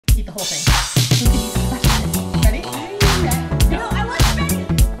Eat the whole thing. Ready? No, I wasn't ready.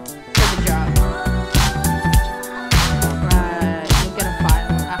 For the job. You'll get a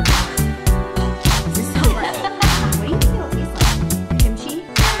file after. This is so like, what do you think it'll taste like? Kimchi?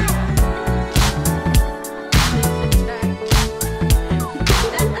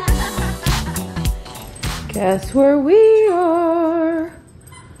 Guess where we are.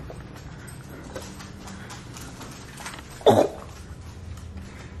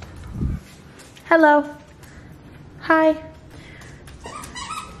 Hello. Hi.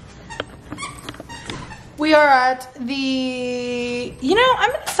 We are at the, you know,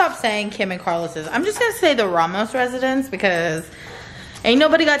 I'm gonna stop saying Kim and Carlos's. I'm just gonna say the Ramos residence because ain't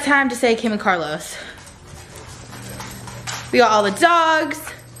nobody got time to say Kim and Carlos. We got all the dogs.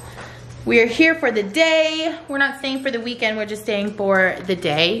 We are here for the day. We're not staying for the weekend. We're just staying for the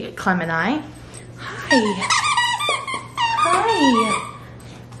day, Clem and I. Hi. Hi.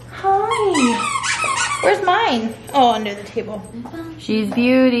 Hi. Where's mine? Oh, under the table. She's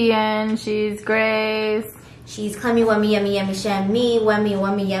Beauty and she's Grace. She's clemmy, wummy, yummy, yummy, shammy, wummy,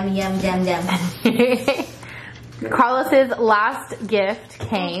 wummy, yummy, yum, dum, dum. Carlos's last gift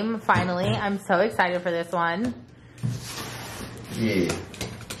came, finally. I'm so excited for this one. Yeah.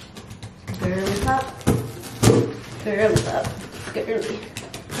 Girly pup. Girly up. Girly.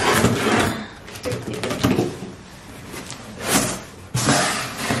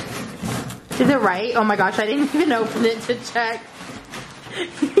 Is it right? Oh my gosh, I didn't even open it to check.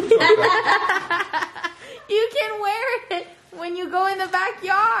 You can wear it when you go in the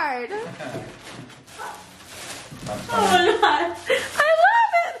backyard. Oh my god. I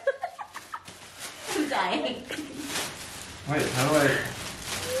love it. I'm dying. Wait, how do I?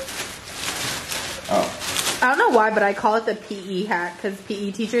 Oh. I don't know why, but I call it the PE hat because PE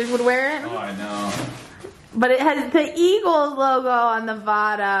teachers would wear it. Oh, I know. But it has the Eagles logo on the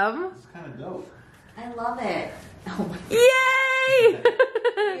bottom. It's kind of dope. I love it. Oh my god. Yay!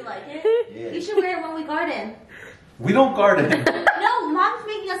 You like it? Yeah. You should wear it when we garden. We don't garden. No, Mom's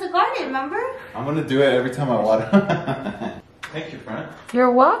making us a garden, remember? I'm gonna do it every time I water. Thank you, friend.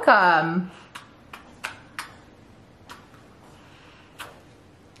 You're welcome.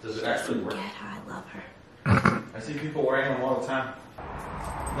 Does it actually work? Get her, I love her. I see people wearing them all the time.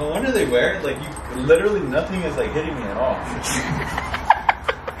 No wonder they wear it. Like, you literally nothing is like hitting me at all.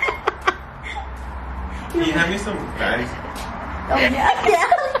 Can you hand me some bags? Oh yeah, yeah.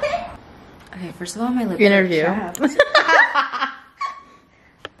 Okay, first of all, my lips Interview. are chapped.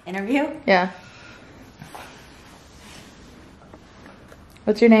 Interview? Yeah.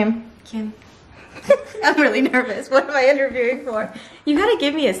 What's your name? Kim. I'm really nervous. What am I interviewing for? You gotta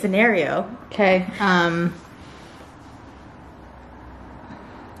give me a scenario. Okay.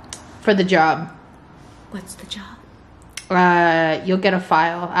 For the job. What's the job? You'll get a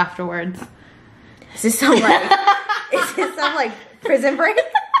file afterwards. Is this some like is this some like prison break?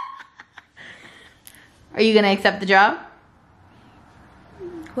 Are you gonna accept the job?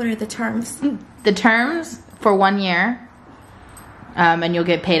 What are the terms? The terms for 1 year, and you'll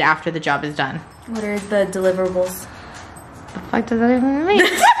get paid after the job is done. What are the deliverables? The fuck does that even mean?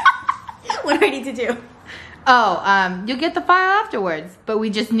 What do I need to do? Oh, you'll get the file afterwards, but we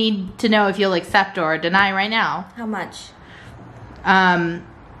just need to know if you'll accept or deny right now. How much?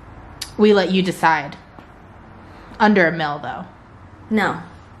 We let you decide. Under $1 million, though. No.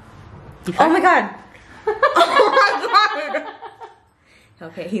 You Oh my god. Oh my god.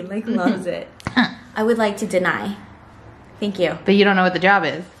 Okay, he like loves it. I would like to deny. Thank you. But you don't know what the job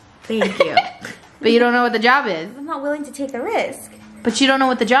is. Thank you. But you don't know what the job is. I'm not willing to take the risk. But you don't know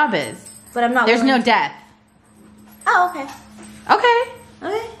what the job is. But I'm not There's no willing death. Oh, okay. Okay.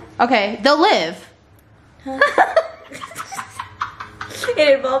 Okay. Okay, they'll live. It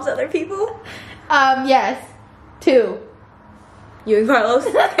involves other people? Yes. 2. You and Carlos?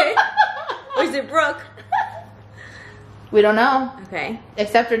 Okay. Or is it Brooke? We don't know. Okay.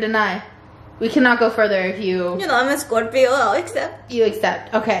 Accept or deny. We cannot go further if you You know, I'm a Scorpio. I'll accept. you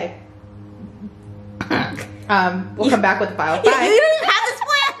accept. Okay. We'll come back with the file. You Bye. don't even have this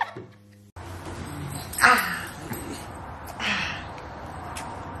plan.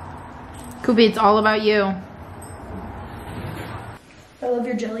 Kubi, it's all about you. I love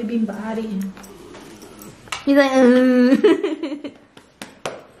your jelly bean body. He's like,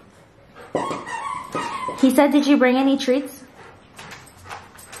 He said, did you bring any treats?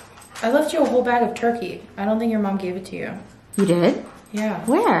 I left you a whole bag of turkey. I don't think your mom gave it to you. You did? Yeah.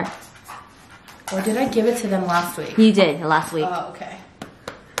 Where? Or did I give it to them last week? You did, last week. Oh, okay.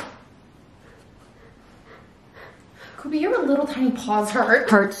 Kubi, your little tiny paws hurt.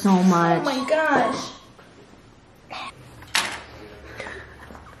 Hurt so much. Oh my gosh.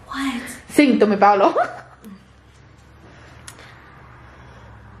 What? Sing to me, Paolo.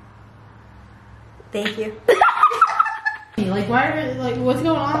 Thank you. Like, why are, like, what's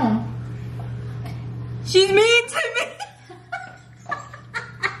going on? She's mean to me.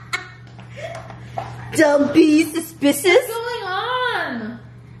 Don't be suspicious. What's going on?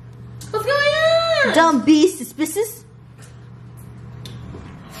 What's going on? Don't be suspicious.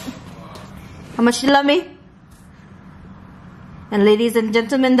 How much you love me? And ladies and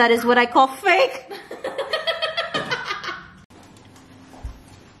gentlemen, that is what I call fake.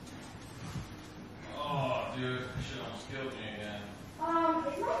 Oh, dude, she almost killed me again.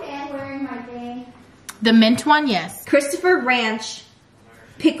 Is my man wearing my thing? The mint one, yes. Christopher Ranch,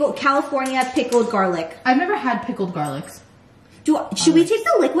 California pickled garlic. I've never had pickled garlics. Should we take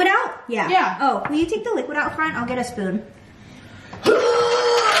the liquid out? Yeah. Yeah. Oh, will you take the liquid out front? I'll get a spoon.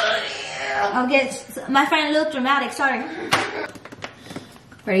 I'll get my friend a little dramatic. Sorry.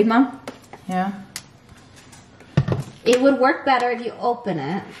 Ready, Mom? Yeah. It would work better if you open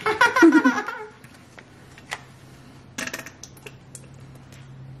it.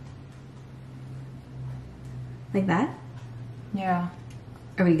 Like that? Yeah.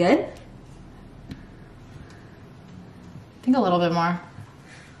 Are we good? I think a little bit more.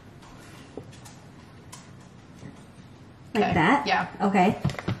 Like Okay. that? Yeah. Okay.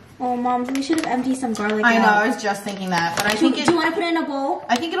 Oh, Mom, we should have emptied some garlic I know, out. I was just thinking that, but I Do think you want to put it in a bowl?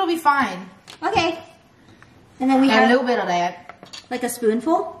 I think it'll be fine. Okay. And then we A have little bit of that. like a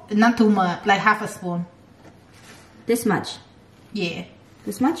spoonful? Not too much, like half a spoon. This much? Yeah.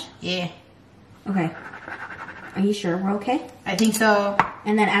 This much? Yeah. Okay. Are you sure we're okay? I think so.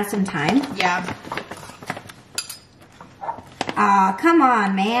 And then add some thyme. Yeah. Aw, come on,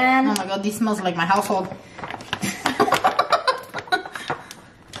 Oh man. my god, this smells like my household.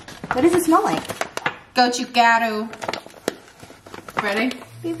 What does it smell like? Gochugaru. Ready?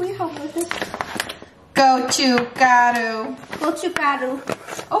 Babe, will you help with this? Gochugaru. Gochugaru.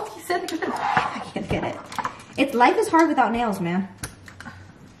 Oh, he said it. I can't get it. Life is hard without nails, man.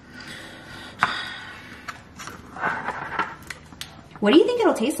 What do you think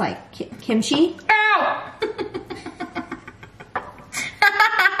it'll taste like? Kimchi? Ow!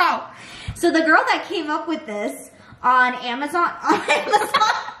 Ow! So the girl that came up with this on Amazon,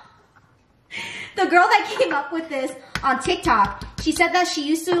 the girl that came up with this on TikTok, she said that she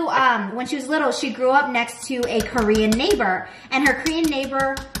used to, when she was little, she grew up next to a Korean neighbor, and her Korean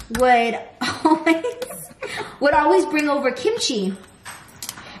neighbor would always bring over kimchi.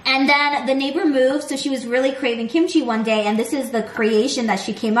 And then the neighbor moved, so she was really craving kimchi one day, and this is the creation that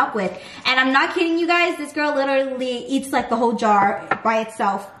she came up with. And I'm not kidding you guys, this girl literally eats like the whole jar by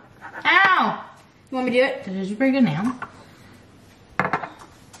itself. Ow! You want me to do it? Did you break a nail?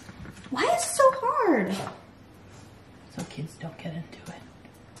 Why is it so hard? So kids don't get into it.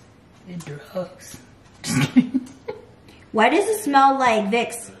 It drugs. Just kidding. Why does it smell like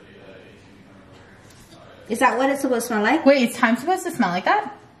Vicks? Is that what it's supposed to smell like? Wait, is thyme supposed to smell like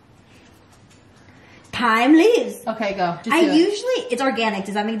that? Thyme leaves. Okay, go. Just I do it. usually, it's organic.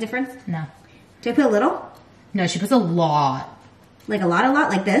 Does that make a difference? No. Do I put a little? No, she puts a lot. Like a lot,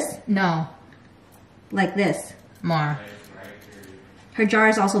 like this? No. Like this. More. Her jar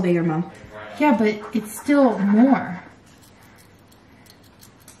is also bigger, Mom. Yeah, but it's still more.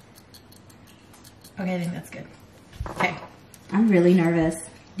 Okay, I think that's good. Okay. I'm really nervous.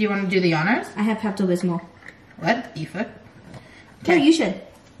 Do you want to do the honors? I have Pepto-Bismol. What? You fuck? No, you should.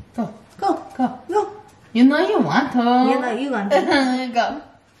 Go. Go. Go. Go. You know you want to. You know you want to. Go.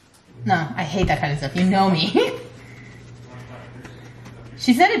 No, I hate that kind of stuff. You know me.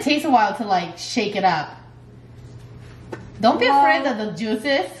 She said it takes a while to like shake it up. Don't be afraid of the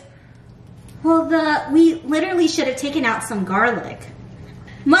juices. Well, we literally should have taken out some garlic.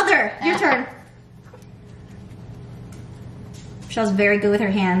 Mother, your turn. Michelle's very good with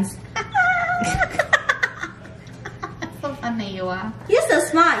her hands. So funny you are. You're so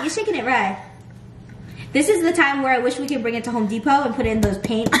smart. You're shaking it right. This is the time where I wish we could bring it to Home Depot and put it in those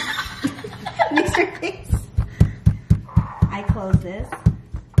paint mixer things. I close this.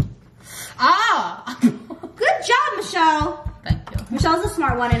 Ah! Good job, Michelle. Thank you. Michelle's a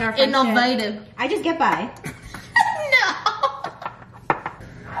smart one in our friendship. Innovative. I just get by. No!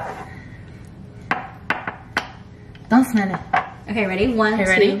 Don't smell it. Okay, ready? One, Okay, two,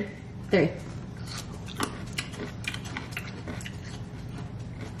 ready? 3.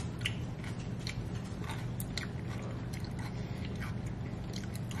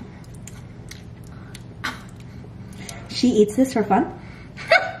 She eats this for fun.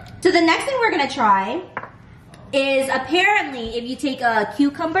 So the next thing we're gonna try is apparently if you take a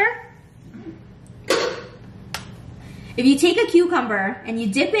cucumber If you take a cucumber and you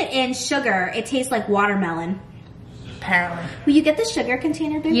dip it in sugar, it tastes like watermelon. Apparently. Will you get the sugar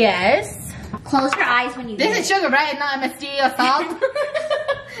container, baby? Yes. Close your eyes when you eat This it. is sugar, right? Not MSG or salt.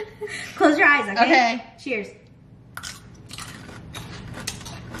 Close your eyes, okay? Okay. Cheers.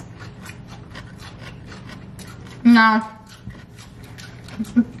 No.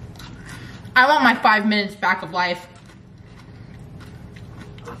 I want my 5 minutes back of life.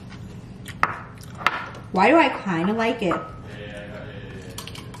 Why do I kind of like it?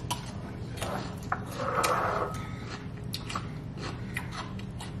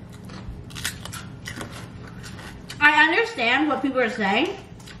 I understand what people are saying,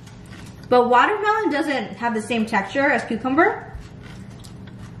 but watermelon doesn't have the same texture as cucumber.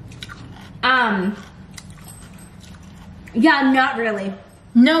 Yeah, not really.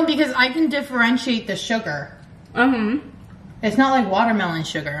 No, because I can differentiate the sugar. It's not like watermelon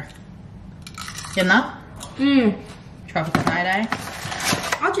sugar. You know? Tropical tie-dye.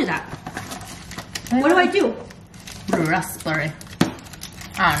 I'll do that. What do I do? Raspberry.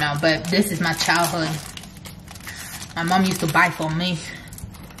 I don't know, but this is my childhood. My mom used to buy for me.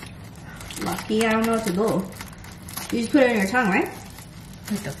 Lucky, I don't know what to do. You just put it in your tongue, right?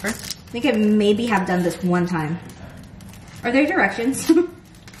 Let's go first. I think I maybe have done this one time. Are there directions?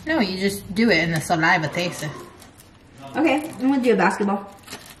 No, you just do it and the saliva tastes it. Okay, I'm gonna do a basketball.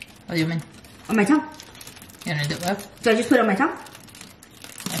 What do you mean? On my tongue. You gonna do what? So I just put it on my tongue?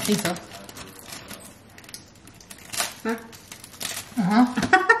 I think so. Huh?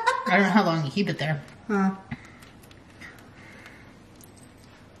 I don't know how long you keep it there. Huh.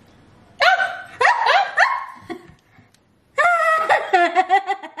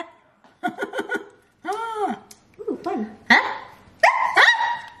 Ooh, fun. Huh?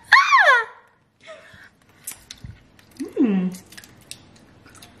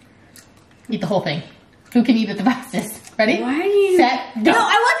 Eat the whole thing. Who can eat it the fastest? Ready? Why are you... Set, go. No,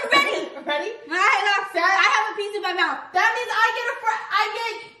 I wasn't ready! Ready? I have a piece in my mouth. That means I get...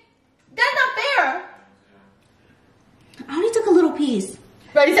 That's not fair. I only took a little piece.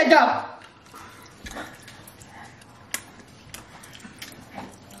 Ready, set, go.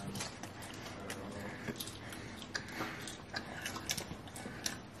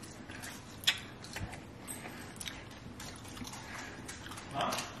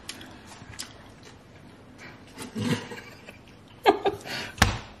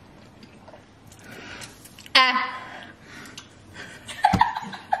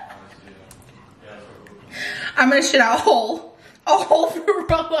 I'm gonna shit out a hole for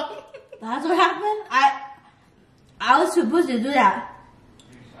Rolla. That's what happened? I was supposed to do that.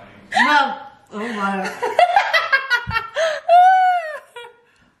 No. Oh my.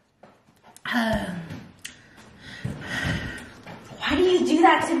 Why do you do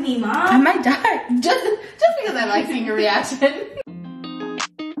that to me, Mom? I might die. Just because I like seeing your reaction.